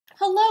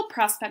Hello,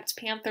 Prospect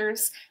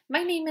Panthers.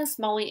 My name is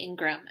Molly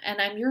Ingram,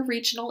 and I'm your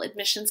Regional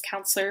Admissions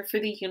Counselor for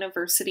the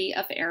University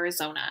of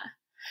Arizona.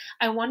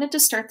 I wanted to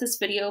start this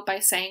video by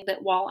saying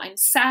that while I'm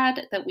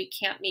sad that we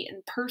can't meet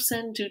in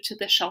person due to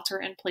the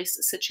shelter-in-place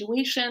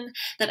situation,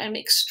 that I'm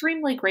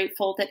extremely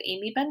grateful that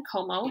Amy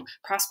Bencomo,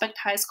 Prospect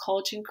High's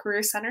College and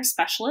Career Center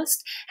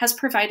Specialist, has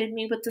provided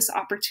me with this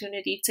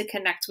opportunity to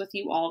connect with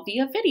you all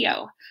via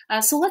video.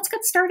 So let's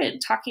get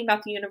started talking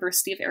about the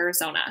University of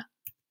Arizona.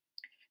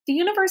 The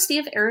University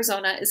of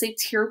Arizona is a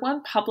Tier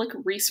 1 public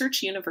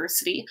research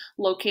university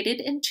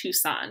located in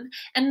Tucson,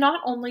 and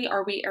not only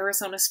are we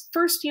Arizona's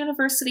first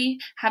university,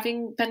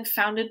 having been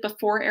founded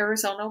before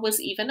Arizona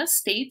was even a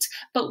state,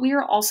 but we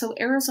are also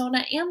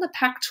Arizona and the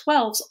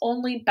Pac-12's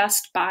only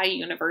Best Buy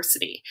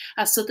university.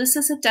 So this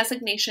is a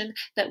designation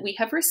that we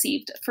have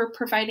received for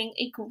providing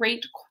a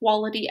great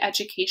quality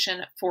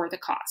education for the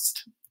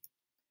cost.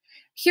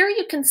 Here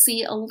you can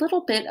see a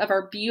little bit of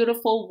our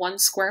beautiful 1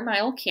 square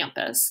mile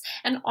campus,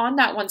 and on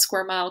that 1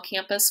 square mile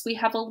campus we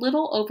have a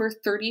little over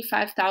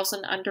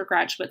 35,000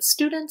 undergraduate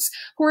students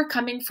who are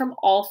coming from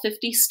all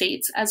 50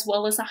 states as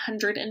well as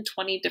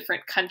 120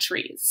 different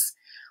countries.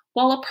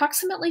 While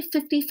approximately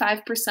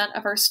 55%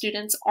 of our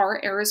students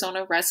are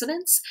Arizona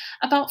residents,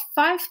 about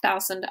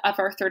 5,000 of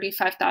our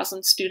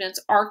 35,000 students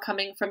are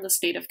coming from the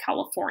state of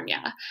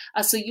California.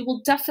 So you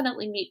will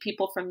definitely meet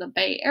people from the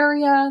Bay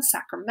Area,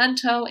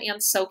 Sacramento, and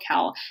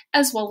SoCal,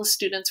 as well as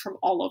students from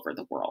all over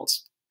the world.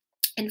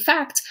 In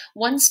fact,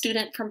 one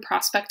student from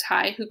Prospect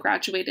High who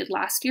graduated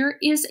last year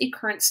is a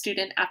current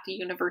student at the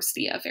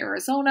University of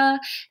Arizona,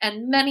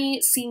 and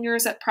many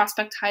seniors at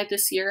Prospect High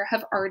this year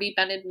have already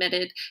been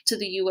admitted to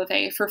the U of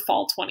A for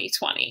fall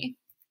 2020.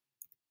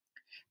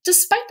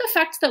 Despite the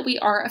fact that we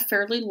are a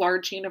fairly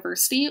large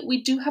university,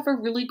 we do have a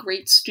really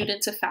great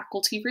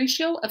student-to-faculty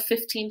ratio of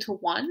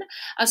 15:1,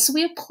 so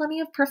we have plenty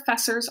of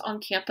professors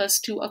on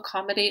campus to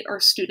accommodate our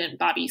student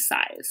body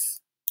size.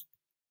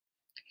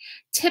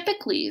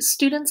 Typically,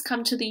 students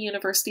come to the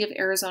University of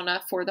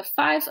Arizona for the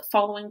 5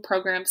 following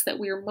programs that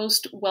we are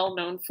most well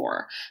known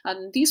for.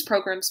 These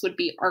programs would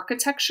be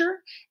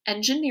architecture,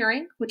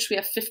 engineering, which we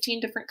have 15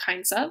 different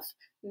kinds of,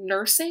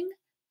 nursing,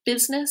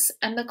 business,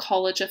 and the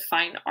College of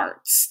Fine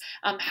Arts.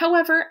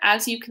 However,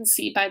 as you can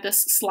see by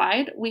this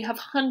slide, we have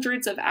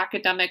hundreds of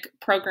academic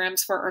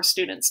programs for our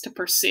students to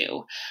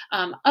pursue.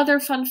 Other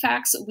fun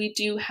facts, we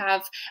do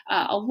have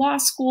a law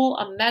school,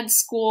 a med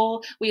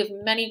school, we have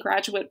many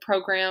graduate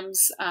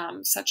programs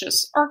such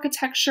as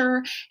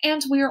architecture,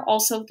 and we are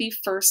also the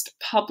first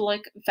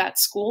public vet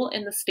school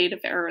in the state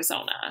of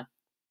Arizona.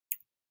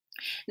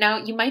 Now,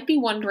 you might be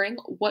wondering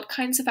what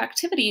kinds of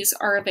activities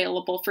are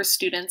available for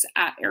students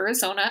at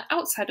Arizona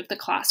outside of the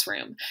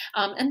classroom.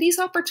 And these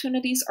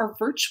opportunities are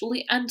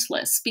virtually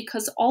endless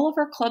because all of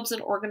our clubs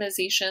and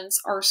organizations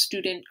are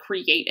student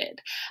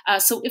created.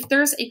 So if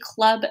there's a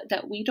club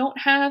that we don't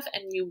have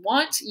and you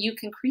want, you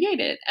can create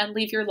it and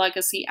leave your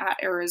legacy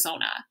at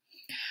Arizona.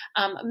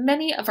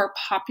 Many of our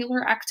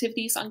popular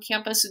activities on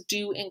campus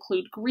do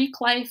include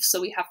Greek life, so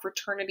we have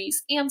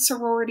fraternities and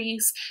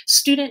sororities,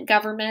 student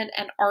government,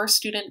 and our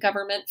student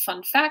government,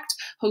 fun fact,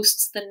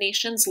 hosts the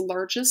nation's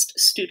largest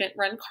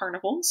student-run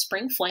carnival,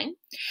 Spring Fling,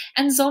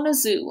 and Zona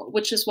Zoo,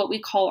 which is what we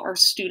call our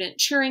student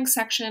cheering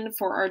section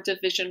for our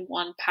Division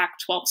I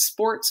Pac-12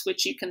 sports,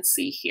 which you can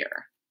see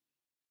here.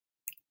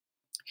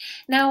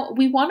 Now,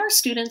 we want our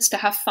students to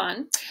have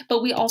fun,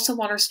 but we also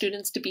want our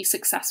students to be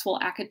successful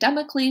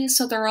academically,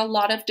 so there are a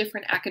lot of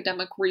different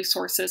academic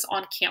resources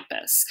on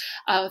campus.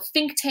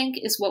 Think Tank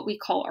is what we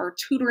call our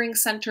tutoring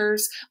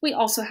centers. We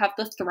also have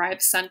the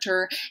Thrive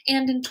Center,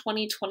 and in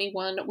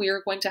 2021, we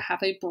are going to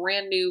have a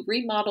brand new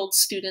remodeled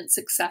Student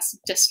Success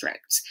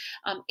District.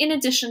 In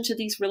addition to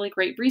these really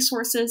great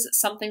resources,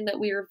 something that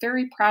we are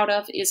very proud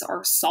of is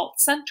our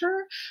SALT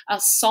Center.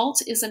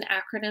 SALT is an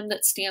acronym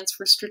that stands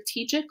for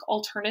Strategic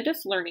Alternative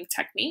Learning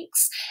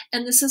Techniques,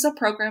 and this is a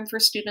program for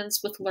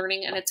students with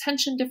learning and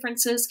attention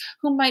differences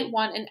who might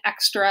want an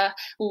extra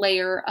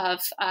layer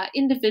of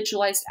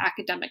individualized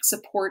academic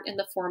support in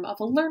the form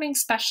of a learning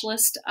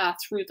specialist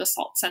through the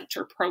SALT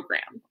Center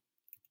program.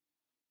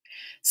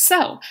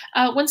 So,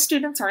 when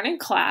students aren't in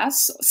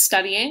class,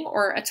 studying,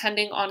 or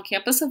attending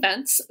on-campus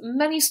events,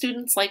 many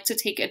students like to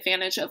take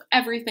advantage of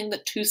everything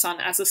that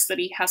Tucson as a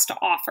city has to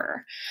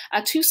offer.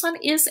 Tucson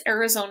is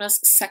Arizona's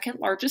second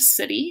largest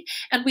city,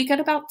 and we get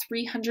about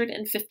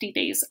 350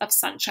 days of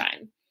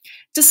sunshine.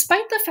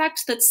 Despite the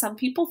fact that some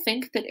people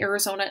think that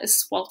Arizona is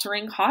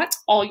sweltering hot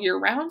all year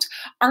round,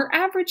 our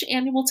average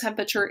annual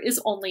temperature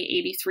is only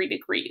 83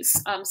 degrees.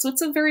 So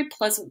it's a very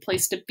pleasant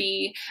place to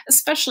be,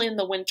 especially in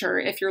the winter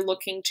if you're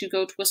looking to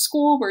go to a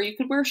school where you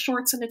could wear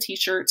shorts and a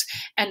t-shirt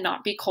and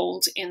not be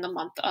cold in the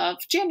month of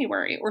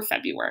January or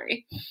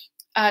February.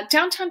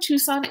 Downtown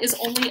Tucson is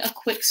only a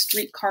quick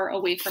streetcar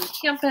away from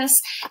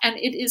campus, and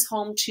it is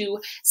home to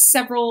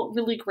several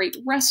really great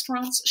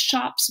restaurants,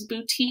 shops,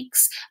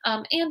 boutiques,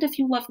 and if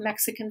you love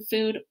Mexican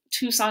food,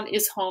 Tucson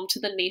is home to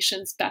the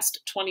nation's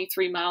best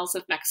 23 miles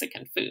of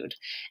Mexican food.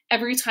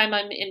 Every time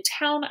I'm in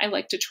town, I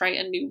like to try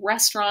a new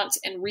restaurant,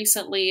 and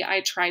recently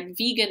I tried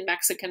vegan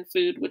Mexican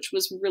food, which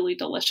was really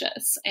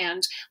delicious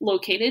and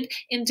located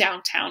in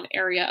downtown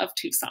area of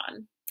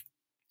Tucson.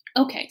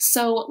 Okay,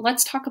 so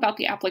let's talk about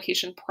the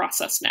application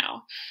process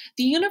now.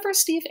 The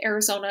University of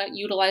Arizona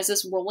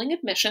utilizes rolling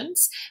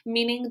admissions,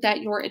 meaning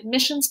that your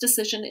admissions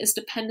decision is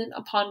dependent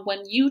upon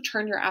when you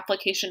turn your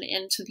application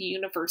in to the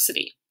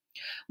university.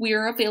 We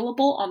are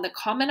available on the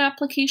Common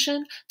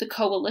application, the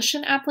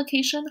Coalition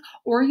application,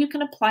 or you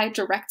can apply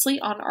directly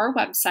on our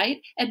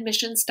website,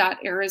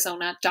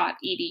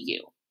 admissions.arizona.edu.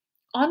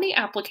 On the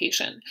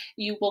application,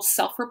 you will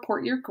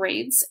self-report your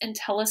grades and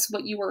tell us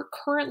what you are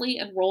currently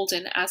enrolled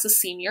in as a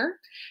senior.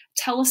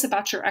 Tell us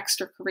about your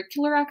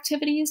extracurricular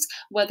activities,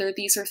 whether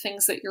these are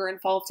things that you're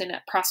involved in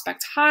at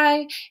Prospect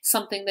High,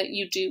 something that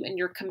you do in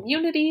your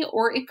community,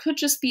 or it could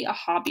just be a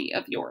hobby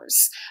of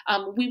yours.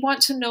 We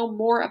want to know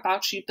more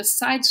about you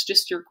besides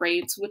just your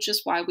grades, which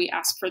is why we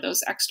ask for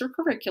those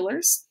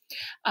extracurriculars.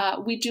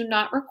 We do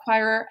not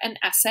require an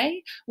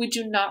essay, we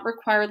do not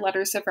require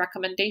letters of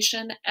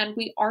recommendation, and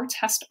we are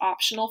test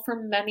optional for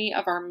many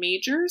of our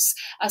majors,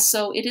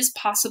 so it is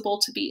possible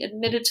to be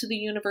admitted to the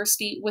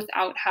university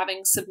without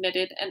having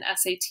submitted an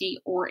SAT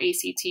or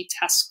ACT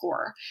test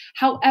score.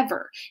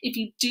 However, if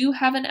you do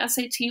have an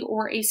SAT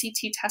or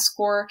ACT test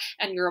score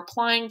and you're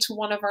applying to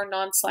one of our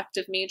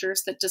non-selective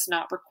majors that does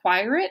not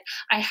require it,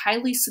 I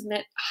highly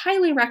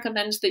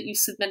recommend that you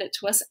submit it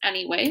to us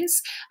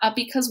anyways,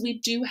 because we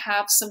do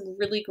have some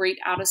really great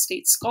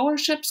out-of-state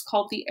scholarships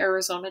called the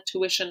Arizona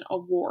Tuition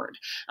Award.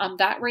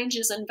 That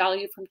ranges in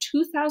value from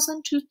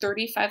 $2,000 to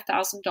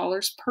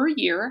 $35,000 per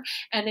year,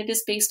 and it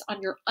is based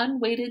on your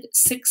unweighted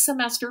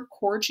 6-semester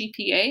core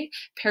GPA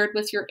paired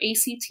with your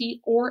ACT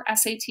or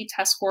SAT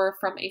test score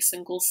from a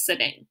single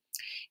sitting.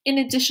 In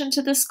addition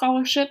to this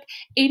scholarship,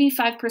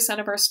 85%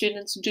 of our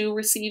students do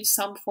receive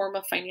some form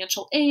of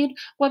financial aid,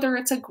 whether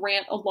it's a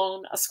grant, a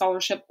loan, a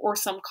scholarship, or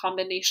some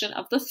combination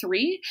of the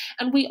three,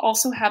 and we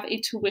also have a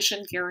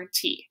tuition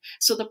guarantee.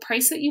 So the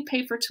price that you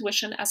pay for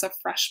tuition as a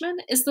freshman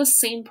is the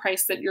same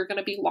price that you're going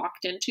to be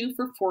locked into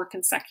for 4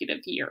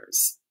 consecutive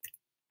years.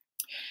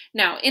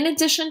 Now, in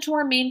addition to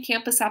our main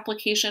campus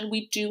application,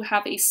 we do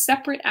have a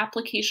separate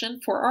application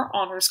for our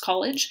Honors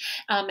College.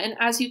 And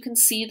as you can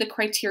see, the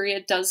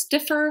criteria does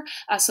differ.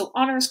 So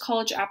Honors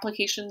College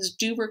applications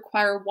do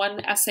require 1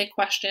 essay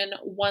question,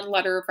 1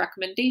 letter of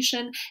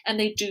recommendation, and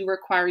they do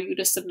require you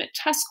to submit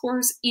test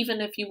scores,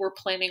 even if you were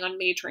planning on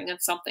majoring in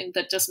something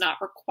that does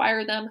not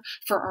require them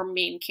for our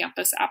main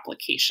campus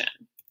application.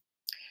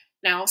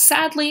 Now,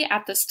 sadly,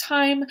 at this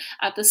time,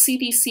 the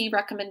CDC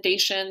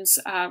recommendations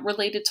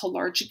related to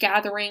large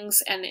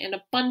gatherings and an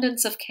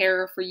abundance of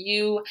care for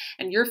you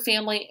and your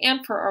family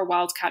and for our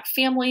Wildcat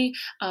family,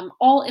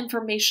 all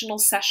informational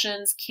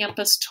sessions,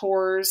 campus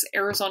tours,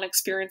 Arizona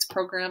Experience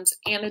programs,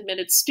 and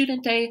Admitted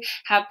Student Day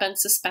have been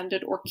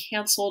suspended or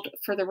canceled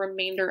for the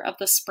remainder of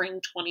the spring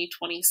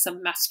 2020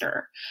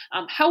 semester.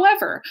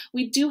 However,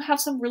 we do have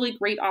some really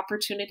great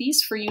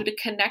opportunities for you to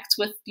connect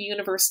with the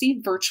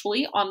university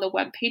virtually on the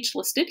webpage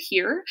listed here.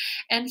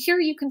 And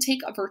here you can take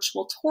a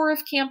virtual tour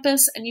of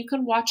campus and you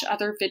can watch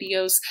other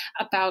videos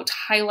about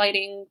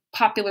highlighting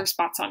popular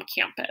spots on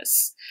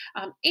campus.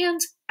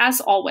 And as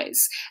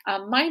always,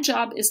 my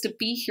job is to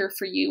be here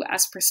for you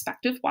as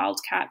prospective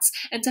Wildcats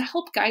and to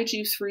help guide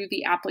you through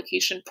the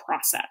application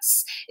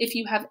process. If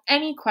you have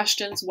any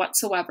questions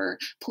whatsoever,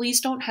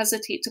 please don't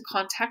hesitate to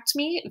contact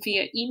me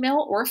via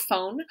email or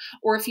phone,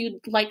 or if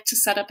you'd like to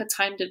set up a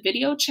time to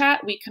video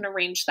chat, we can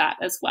arrange that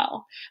as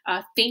well.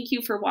 Thank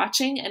you for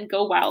watching, and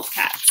go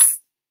Wildcats!